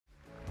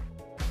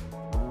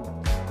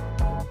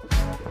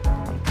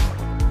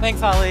Thanks,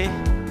 Holly.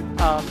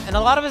 And a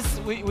lot of us,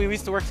 we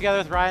used to work together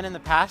with Ryan in the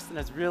past, and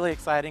it's really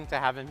exciting to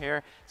have him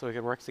here so we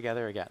could work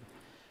together again.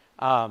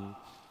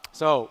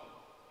 So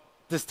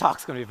this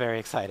talk's going to be very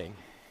exciting.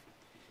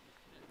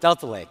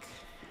 Delta Lake.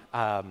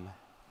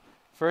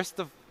 First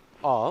of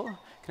all,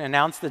 I can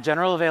announce the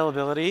general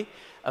availability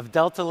of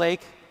Delta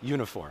Lake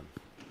Uniform.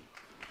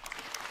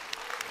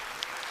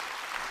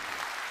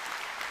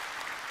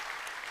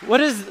 What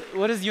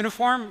is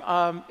uniform?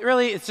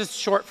 Really, it's just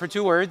short for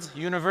two words,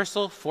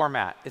 universal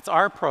format. It's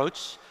our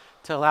approach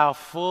to allow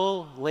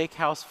full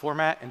lakehouse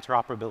format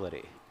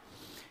interoperability.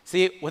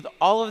 See, with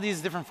all of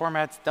these different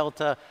formats,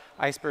 Delta,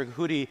 Iceberg,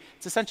 Hudi,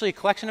 it's essentially a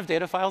collection of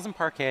data files in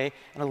Parquet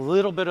and a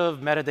little bit of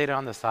metadata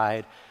on the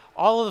side.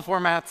 All of the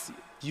formats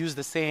use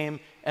the same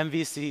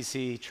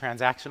MVCC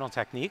transactional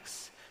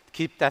techniques to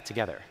keep that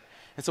together.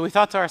 And so we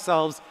thought to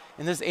ourselves,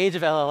 in this age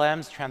of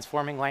LLMs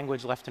transforming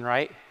language left and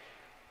right,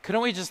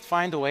 couldn't we just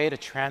find a way to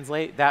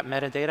translate that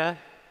metadata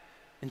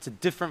into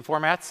different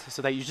formats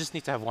so that you just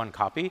need to have one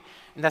copy?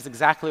 And that's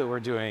exactly what we're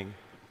doing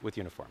with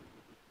Uniform.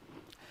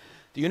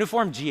 The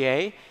Uniform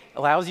GA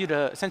allows you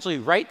to essentially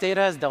write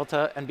data as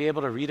Delta and be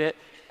able to read it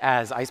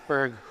as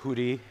Iceberg,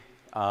 Hudi.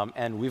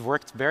 And we've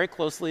worked very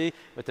closely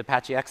with the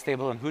Apache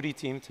Xtable and Hudi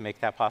team to make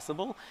that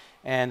possible.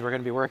 And we're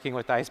going to be working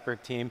with the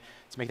Iceberg team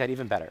to make that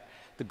even better.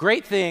 The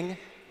great thing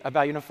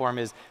about Uniform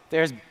is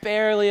there's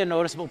barely a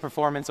noticeable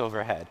performance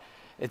overhead.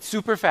 It's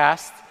super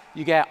fast.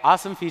 You get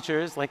awesome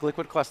features like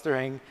liquid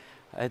clustering.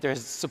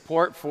 There's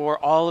support for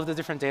all of the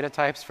different data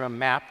types from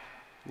map,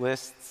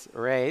 lists,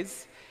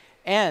 arrays.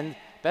 And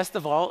best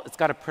of all, it's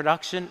got a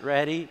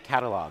production-ready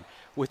catalog.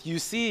 With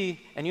UC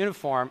and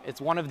Uniform,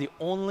 it's one of the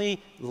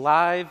only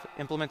live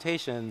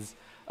implementations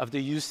of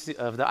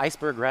the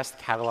Iceberg REST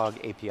catalog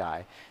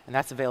API. And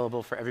that's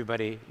available for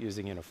everybody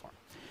using Uniform.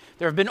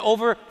 There have been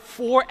over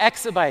 4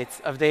 exabytes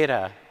of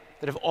data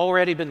that have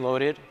already been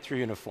loaded through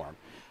Uniform.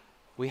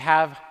 We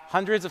have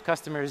hundreds of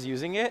customers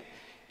using it.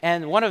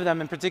 And one of them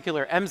in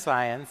particular,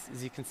 M-Science,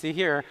 as you can see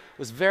here,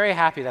 was very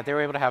happy that they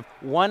were able to have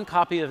one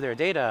copy of their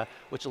data,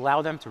 which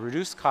allowed them to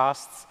reduce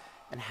costs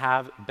and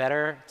have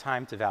better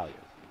time to value.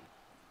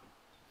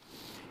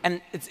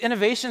 And it's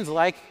innovations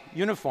like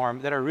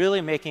Uniform that are really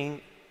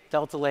making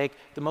Delta Lake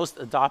the most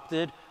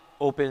adopted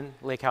open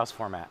lakehouse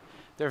format.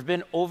 There have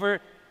been over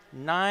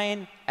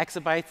 9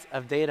 exabytes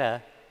of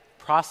data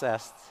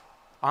processed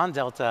on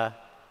Delta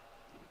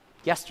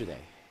yesterday.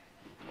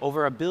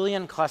 Over 1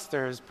 billion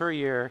clusters per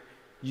year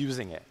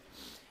using it.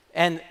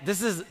 And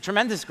this is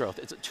tremendous growth.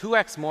 It's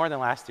 2x more than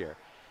last year.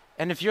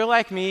 And if you're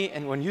like me,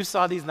 and when you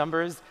saw these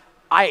numbers,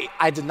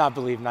 I did not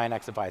believe 9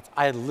 exabytes.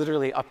 I had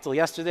literally, up till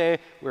yesterday,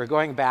 we were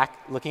going back,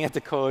 looking at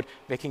the code,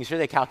 making sure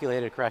they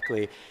calculated it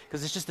correctly,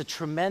 because it's just a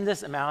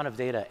tremendous amount of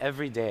data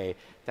every day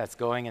that's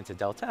going into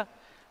Delta.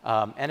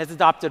 And it's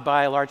adopted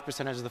by a large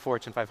percentage of the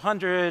Fortune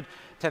 500,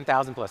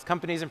 10,000 plus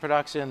companies in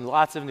production,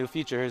 lots of new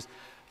features.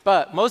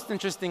 But most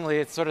interestingly,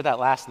 it's sort of that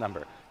last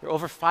number. There are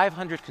over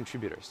 500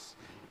 contributors.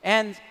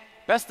 And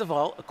best of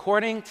all,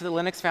 according to the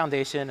Linux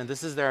Foundation, and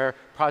this is their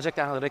project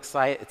analytics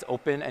site, it's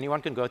open, anyone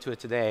can go to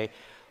it today,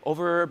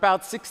 over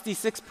about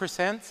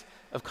 66%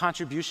 of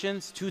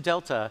contributions to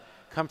Delta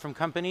come from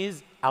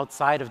companies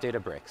outside of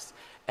Databricks.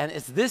 And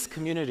it's this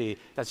community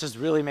that just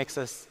really makes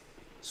us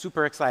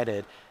super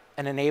excited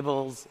and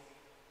enables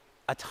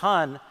a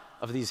ton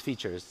of these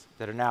features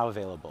that are now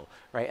available,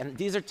 right? And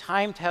these are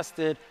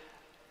time-tested,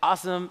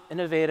 awesome,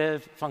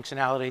 innovative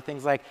functionality,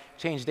 things like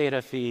change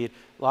data feed,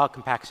 log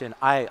compaction.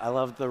 I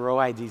love the row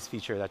IDs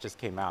feature that just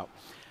came out.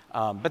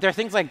 But there are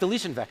things like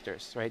deletion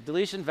vectors, right?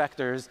 Deletion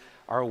vectors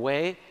are a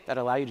way that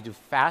allow you to do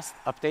fast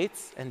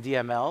updates and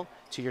DML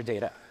to your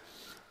data.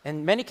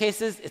 In many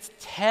cases, it's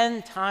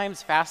 10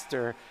 times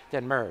faster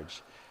than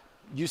merge.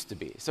 Used to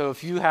be. So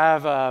if you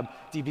have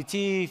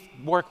DBT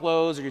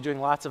workloads or you're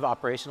doing lots of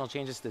operational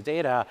changes to the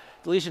data,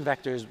 deletion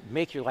vectors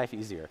make your life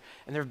easier.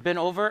 And there have been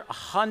over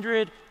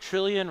 100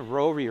 trillion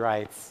row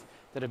rewrites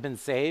that have been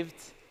saved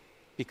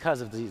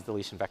because of these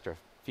deletion vector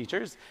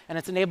features. And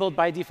it's enabled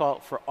by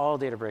default for all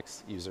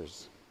Databricks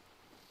users.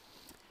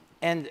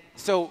 And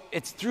so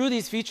it's through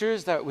these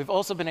features that we've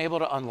also been able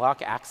to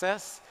unlock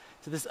access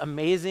to this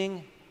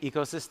amazing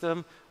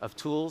ecosystem of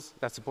tools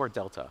that support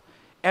Delta.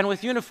 And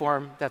with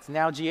Uniform, that's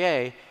now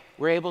GA,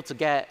 we're able to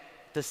get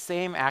the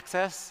same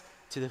access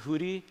to the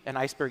Hudi and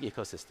Iceberg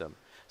ecosystem.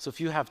 So if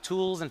you have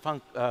tools and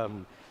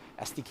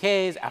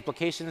SDKs,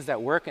 applications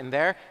that work in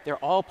there,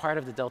 they're all part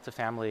of the Delta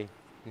family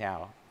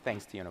now,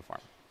 thanks to Uniform.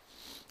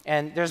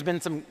 And there's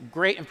been some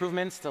great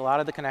improvements to a lot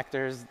of the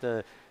connectors,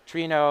 the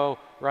Trino,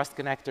 Rust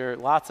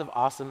connector, lots of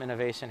awesome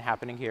innovation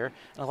happening here.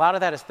 And a lot of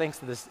that is thanks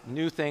to this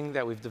new thing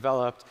that we've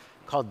developed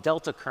called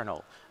Delta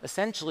Kernel.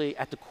 Essentially,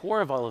 at the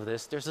core of all of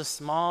this, there's a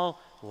small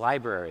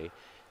library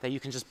that you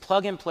can just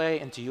plug and play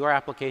into your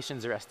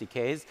applications or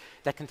SDKs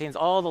that contains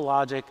all the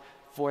logic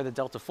for the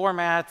Delta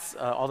formats,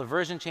 all the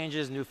version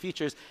changes, new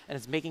features, and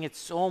it's making it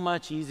so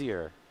much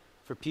easier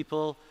for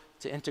people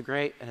to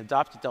integrate and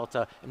adopt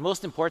Delta, and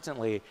most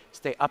importantly,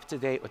 stay up to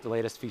date with the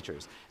latest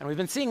features. And we've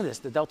been seeing this.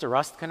 The Delta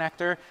Rust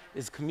connector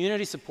is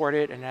community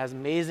supported and has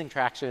amazing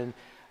traction.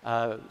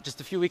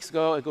 Just a few weeks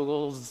ago at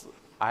Google's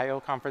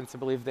I/O conference, I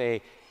believe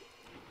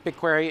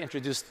BigQuery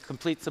introduced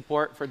complete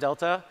support for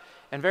Delta.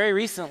 And very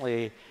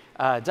recently,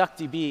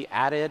 DuckDB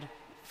added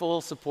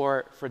full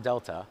support for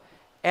Delta.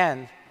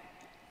 And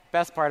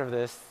best part of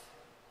this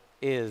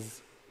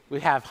is we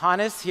have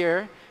Hannes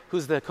here,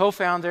 who's the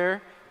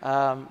co-founder,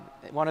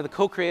 one of the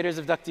co-creators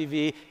of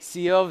DuckDB,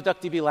 CEO of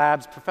DuckDB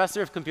Labs,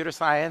 professor of computer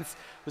science,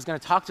 who's going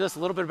to talk to us a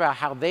little bit about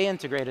how they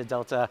integrated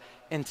Delta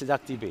into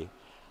DuckDB.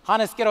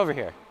 Hannes, get over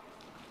here.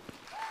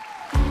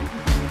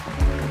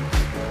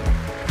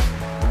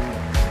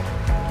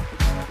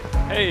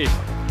 Hey,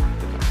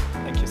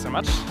 thank you so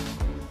much.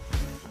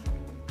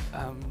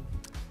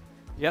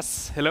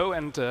 Yes, hello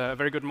and a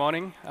very good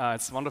morning.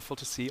 It's wonderful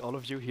to see all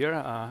of you here.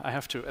 I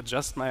have to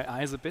adjust my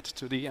eyes a bit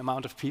to the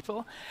amount of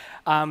people.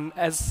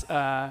 As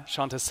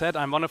Shant has said,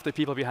 I'm one of the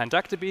people behind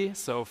DuckDB.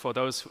 So for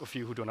those of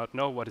you who do not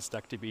know what is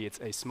DuckDB, it's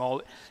a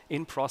small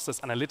in-process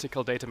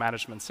analytical data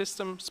management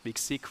system,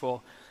 speaks SQL,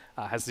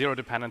 has 0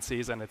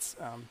 dependencies, and it's,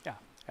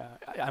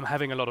 I'm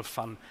having a lot of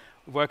fun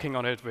working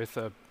on it with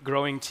a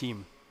growing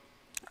team.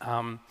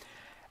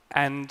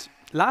 And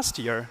last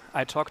year,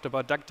 I talked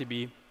about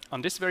DuckDB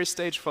on this very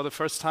stage for the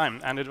first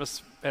time, and it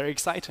was very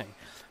exciting.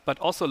 But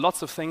also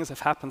lots of things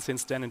have happened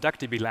since then in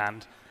DuckDB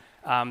land.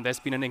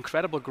 There's been an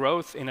incredible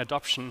growth in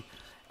adoption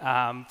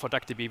for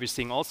DuckDB. We're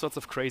seeing all sorts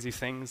of crazy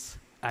things.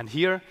 And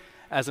here,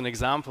 as an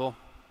example,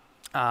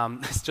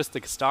 it's just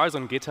the stars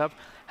on GitHub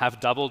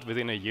have doubled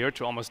within a year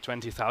to almost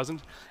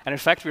 20,000. And in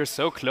fact, we're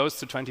so close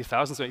to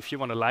 20,000, so if you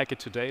want to like it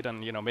today,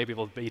 then maybe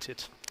we'll beat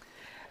it.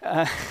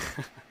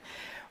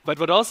 But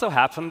what also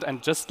happened,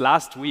 and just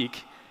last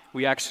week,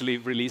 we actually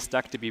released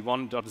DuckDB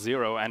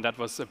 1.0, and that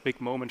was a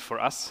big moment for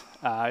us.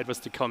 It was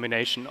the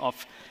culmination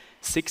of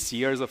 6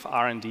 years of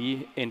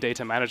R&D in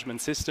data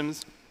management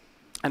systems.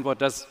 And what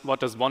does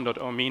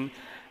 1.0 mean?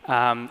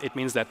 It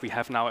means that we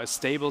have now a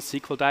stable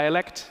SQL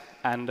dialect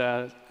and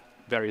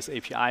various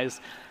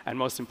APIs. And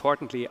most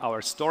importantly,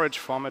 our storage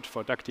format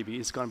for DuckDB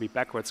is going to be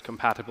backwards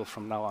compatible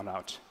from now on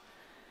out.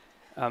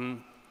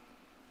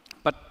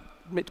 But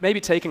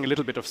maybe taking a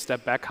little bit of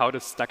step back, how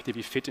does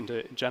DuckDB fit in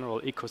the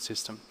general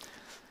ecosystem?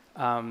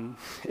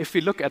 If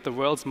we look at the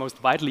world's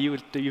most widely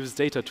used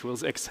data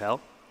tools, Excel,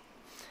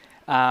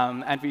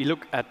 and we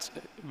look at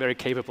a very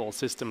capable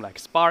system like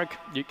Spark,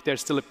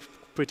 there's still a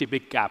pretty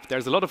big gap.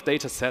 There's a lot of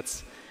data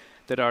sets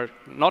that are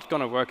not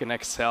going to work in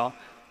Excel,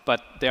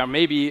 but they are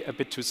maybe a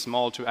bit too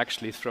small to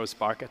actually throw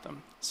Spark at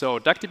them. So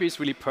DuckDB is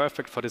really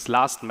perfect for this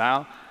last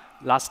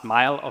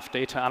mile of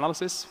data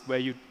analysis, where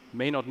you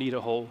may not need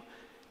a whole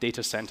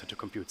data center to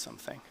compute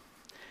something.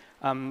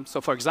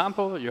 So for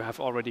example, you have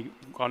already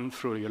gone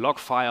through your log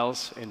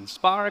files in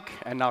Spark,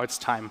 and now it's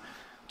time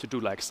to do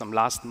like some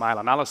last mile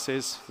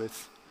analysis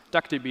with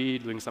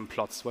DuckDB, doing some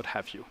plots, what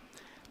have you.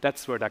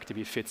 That's where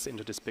DuckDB fits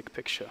into this big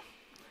picture.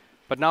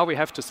 But now we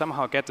have to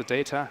somehow get the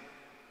data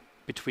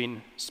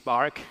between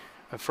Spark,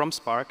 from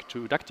Spark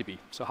to DuckDB.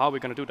 So how are we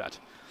going to do that?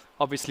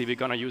 Obviously, we're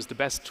going to use the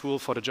best tool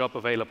for the job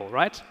available,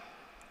 right?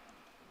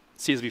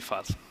 CSV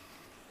files.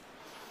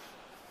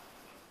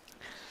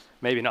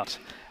 Maybe not.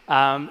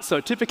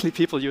 So typically,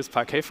 people use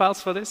Parquet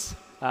files for this.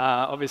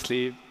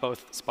 Obviously,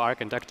 both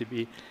Spark and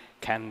DuckDB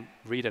can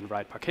read and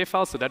write Parquet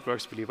files, so that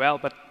works really well.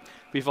 But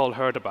we've all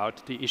heard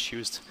about the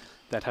issues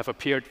that have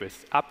appeared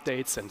with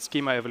updates and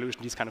schema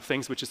evolution, these kind of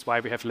things, which is why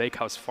we have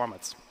lakehouse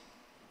formats.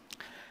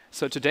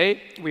 So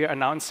today, we are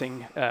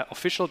announcing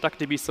official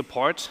DuckDB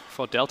support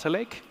for Delta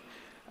Lake.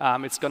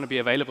 It's going to be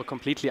available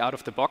completely out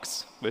of the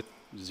box with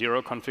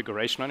 0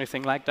 configuration or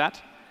anything like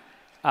that.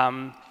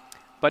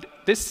 But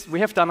we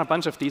have done a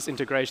bunch of these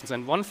integrations,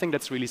 and one thing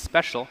that's really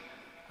special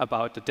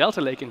about the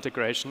Delta Lake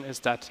integration is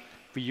that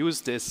we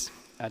use this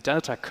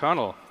Delta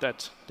kernel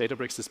that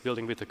Databricks is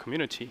building with the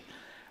community.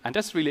 And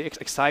that's really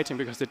exciting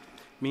because it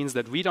means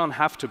that we don't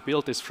have to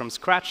build this from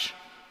scratch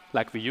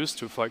like we used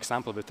to, for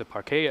example, with the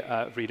Parquet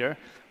reader,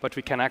 but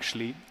we can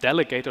actually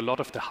delegate a lot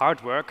of the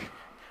hard work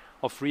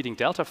of reading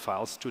Delta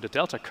files to the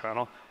Delta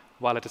kernel,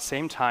 while at the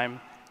same time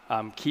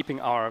keeping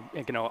our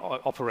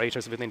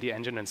operators within the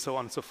engine and so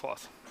on and so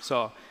forth.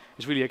 So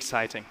it's really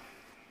exciting.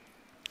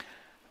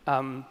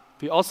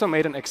 We also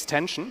made an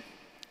extension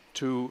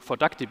for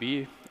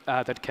DuckDB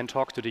that can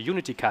talk to the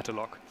Unity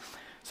catalog.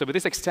 So with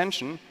this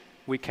extension,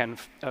 we can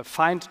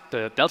find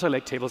the Delta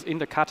Lake tables in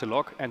the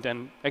catalog and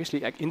then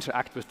actually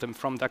interact with them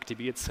from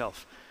DuckDB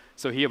itself.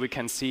 So here we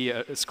can see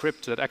a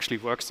script that actually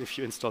works if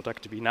you install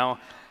DuckDB now.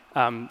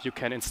 You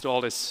can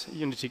install this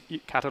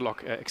Unity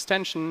catalog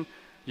extension.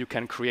 You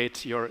can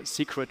create your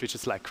secret, which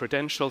is like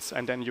credentials,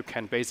 and then you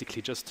can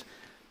basically just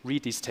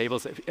read these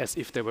tables as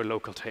if they were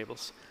local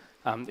tables.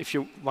 If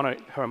you want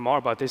to hear more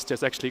about this,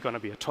 there's actually going to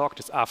be a talk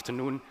this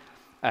afternoon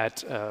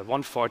at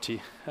 1:40.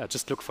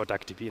 Just look for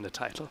DuckDB in the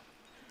title.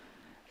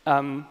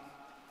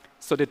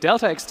 So the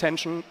Delta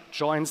extension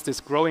joins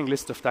this growing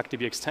list of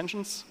DuckDB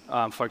extensions.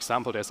 For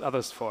example, there's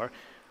others for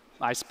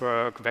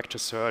Iceberg, vector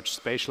search,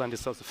 spatial, and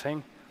this sort of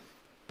thing.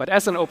 But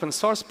as an open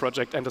source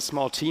project and a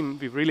small team,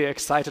 we're really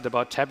excited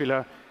about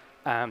Tabular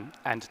and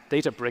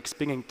Databricks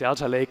bringing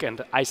Delta Lake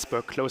and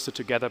Iceberg closer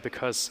together,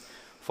 because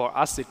for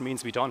us it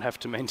means we don't have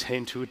to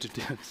maintain two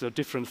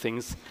different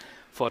things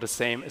for the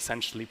same,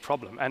 essentially,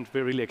 problem. And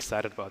we're really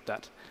excited about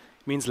that.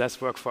 It means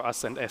less work for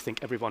us, and I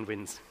think everyone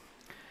wins.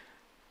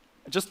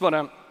 I just want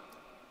to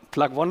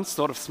plug one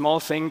sort of small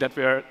thing that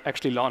we're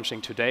actually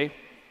launching today.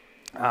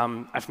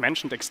 I've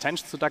mentioned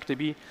extensions to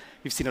DuckDB.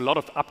 We've seen a lot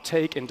of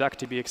uptake in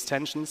DuckDB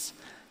extensions.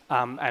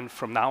 And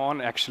from now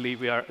on, actually,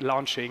 we are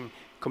launching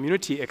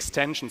community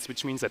extensions,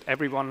 which means that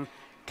everyone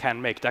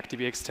can make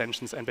DuckDB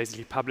extensions and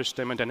basically publish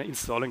them, and then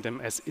installing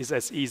them is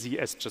as easy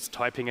as just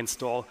typing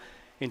install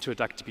into a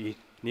DuckDB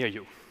near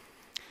you.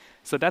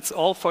 So that's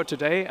all for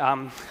today.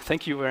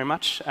 Thank you very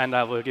much, and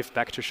I will give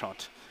back to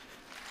Shant.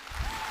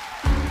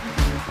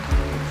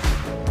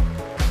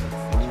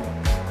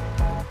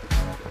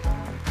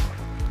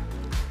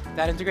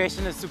 That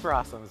integration is super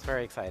awesome. It's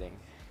very exciting.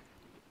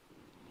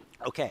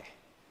 OK,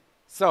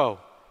 so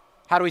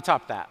how do we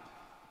top that?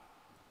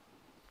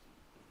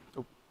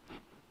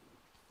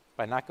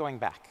 By not going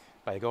back,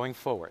 by going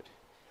forward.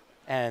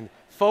 And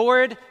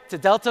forward to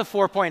Delta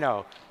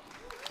 4.0.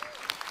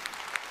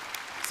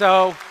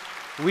 So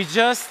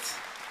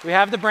we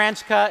have the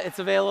branch cut. It's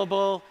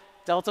available.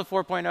 Delta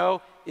 4.0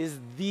 is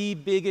the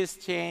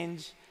biggest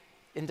change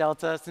in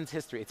Delta since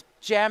history. It's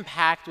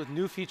jam-packed with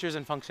new features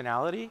and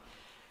functionality.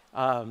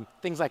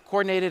 Things like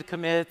coordinated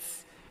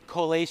commits,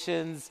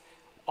 collations,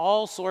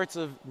 all sorts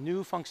of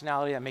new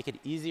functionality that make it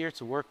easier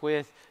to work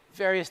with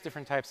various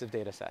different types of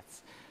data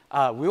sets.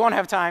 We won't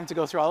have time to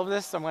go through all of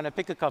this, so I'm going to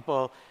pick a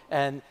couple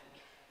and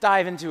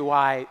dive into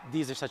why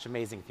these are such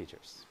amazing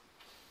features.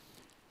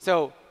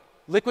 So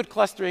liquid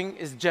clustering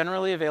is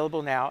generally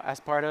available now as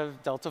part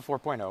of Delta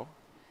 4.0.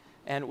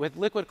 And with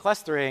liquid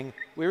clustering,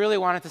 we really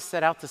wanted to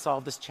set out to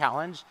solve this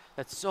challenge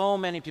that so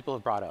many people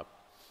have brought up.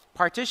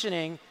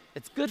 Partitioning,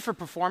 it's good for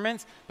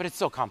performance, but it's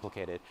so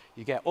complicated.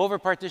 You get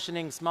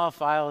over-partitioning small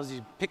files,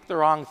 you pick the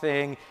wrong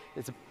thing.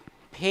 It's a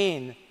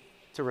pain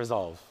to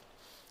resolve.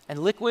 And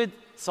Liquid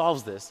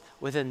solves this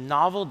with a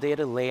novel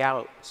data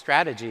layout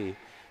strategy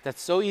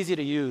that's so easy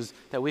to use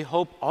that we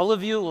hope all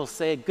of you will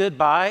say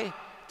goodbye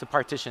to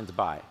partitioned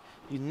by.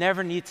 You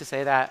never need to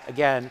say that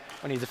again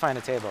when you define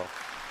a table.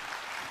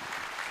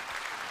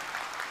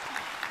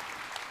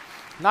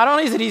 Not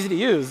only is it easy to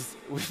use,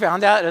 we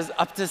found out it is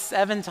up to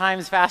 7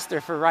 times faster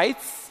for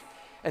writes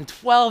and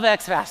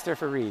 12x faster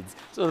for reads.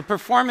 So the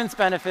performance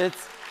benefits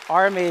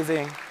are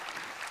amazing.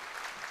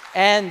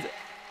 And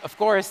of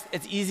course,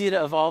 it's easy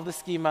to evolve the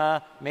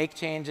schema, make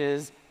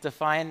changes,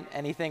 define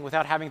anything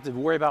without having to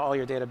worry about all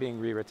your data being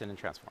rewritten in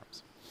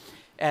transforms.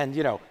 And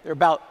there are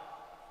about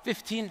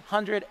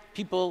 1,500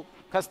 people,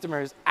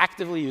 customers,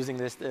 actively using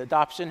this. The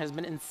adoption has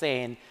been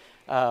insane.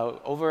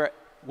 Over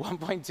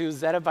 1.2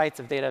 zettabytes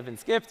of data have been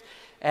skipped.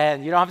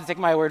 And you don't have to take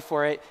my word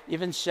for it.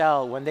 Even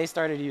Shell, when they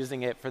started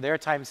using it for their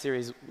time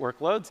series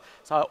workloads,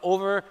 saw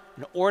over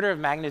an order of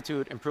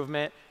magnitude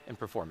improvement in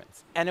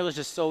performance. And it was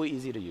just so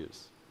easy to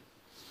use.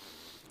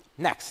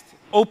 Next,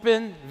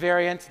 open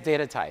variant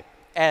data type.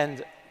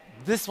 And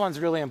this one's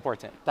really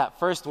important. That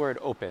first word,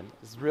 open,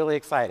 is really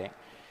exciting.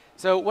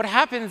 So what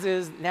happens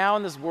is now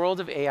in this world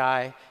of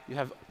AI, you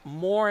have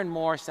more and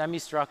more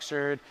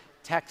semi-structured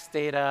text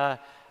data,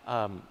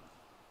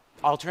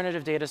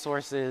 alternative data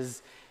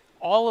sources,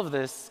 all of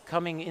this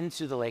coming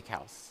into the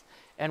lakehouse.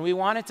 And we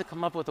wanted to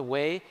come up with a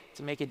way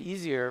to make it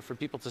easier for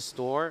people to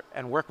store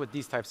and work with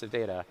these types of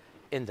data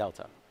in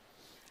Delta.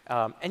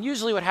 And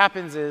usually what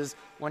happens is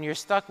when you're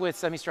stuck with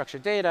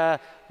semi-structured data,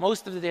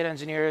 most of the data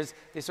engineers,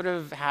 they sort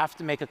of have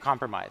to make a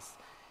compromise.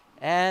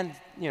 And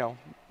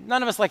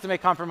none of us like to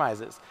make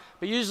compromises.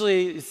 But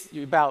usually it's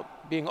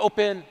about being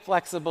open,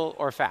 flexible,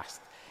 or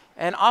fast.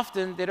 And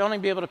often they'd only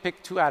be able to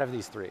pick 2 out of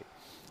these 3.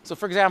 So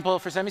for example,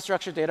 for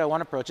semi-structured data,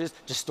 one approach is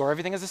just store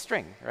everything as a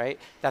string, right?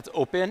 That's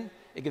open.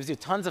 It gives you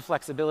tons of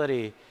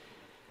flexibility.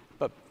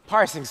 But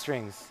parsing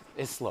strings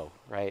is slow,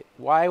 right?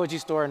 Why would you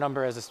store a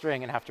number as a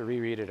string and have to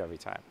reread it every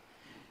time?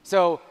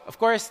 So of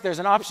course, there's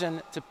an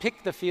option to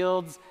pick the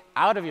fields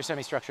out of your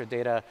semi-structured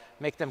data,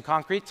 make them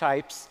concrete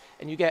types,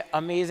 and you get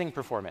amazing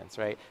performance,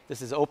 right?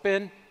 This is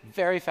open,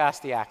 very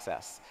fast to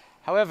access.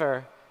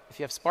 However, if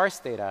you have sparse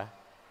data,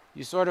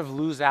 you sort of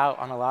lose out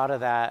on a lot of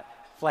that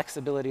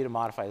flexibility to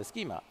modify the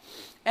schema.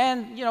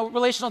 And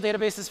relational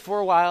databases for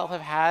a while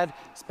have had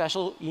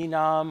special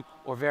enum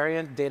or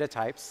variant data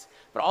types,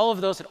 but all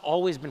of those had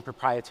always been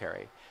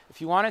proprietary.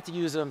 If you wanted to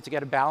use them to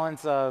get a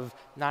balance of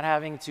not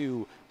having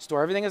to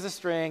store everything as a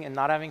string and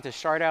not having to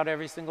shard out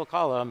every single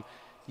column,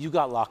 you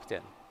got locked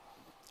in.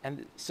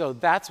 And so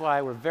that's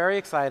why we're very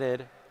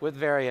excited with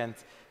variant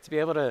to be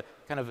able to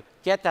kind of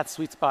get that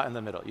sweet spot in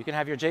the middle. You can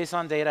have your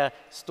JSON data,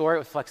 store it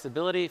with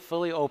flexibility,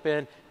 fully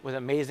open, with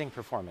amazing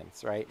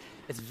performance, right?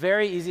 It's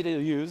very easy to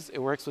use. It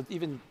works with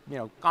even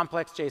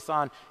complex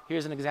JSON.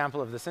 Here's an example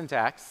of the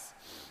syntax.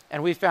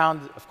 And we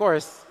found, of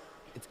course,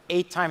 it's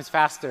 8 times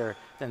faster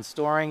than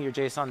storing your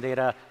JSON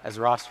data as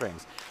raw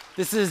strings.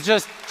 This is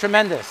just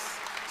tremendous.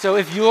 So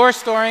if you're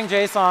storing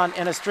JSON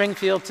in a string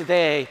field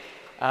today,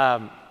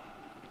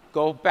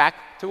 go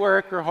back to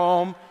work or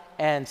home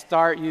and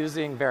start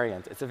using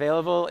Variant. It's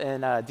available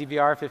in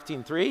DVR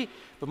 15.3.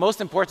 But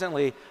most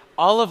importantly,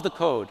 all of the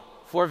code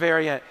for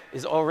Variant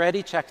is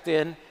already checked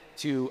in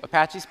to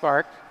Apache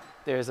Spark.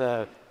 There's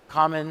a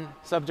common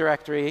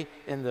subdirectory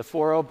in the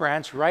 4.0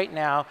 branch right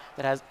now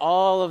that has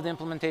all of the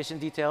implementation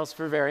details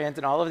for Variant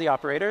and all of the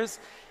operators.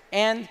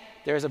 And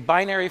there's a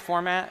binary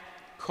format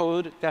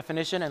code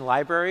definition and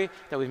library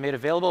that we've made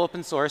available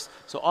open source,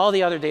 so all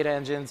the other data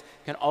engines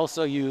can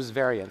also use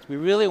Variant. We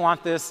really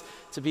want this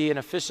to be an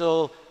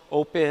official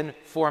open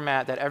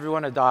format that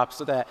everyone adopts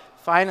so that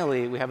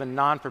finally we have a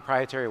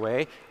non-proprietary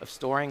way of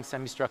storing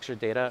semi-structured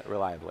data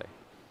reliably.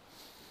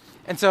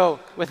 And so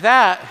with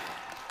that,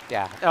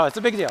 it's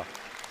a big deal.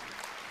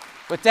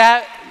 With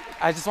that,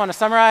 I just want to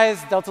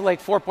summarize Delta Lake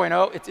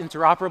 4.0. It's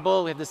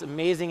interoperable. We have this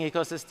amazing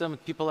ecosystem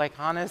with people like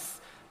Hannes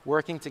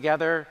working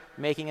together,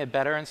 making it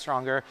better and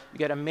stronger. You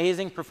get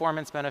amazing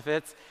performance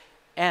benefits.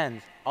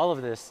 And all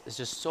of this is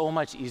just so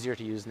much easier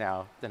to use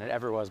now than it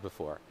ever was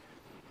before.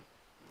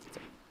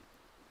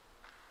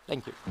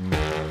 Thank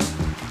you.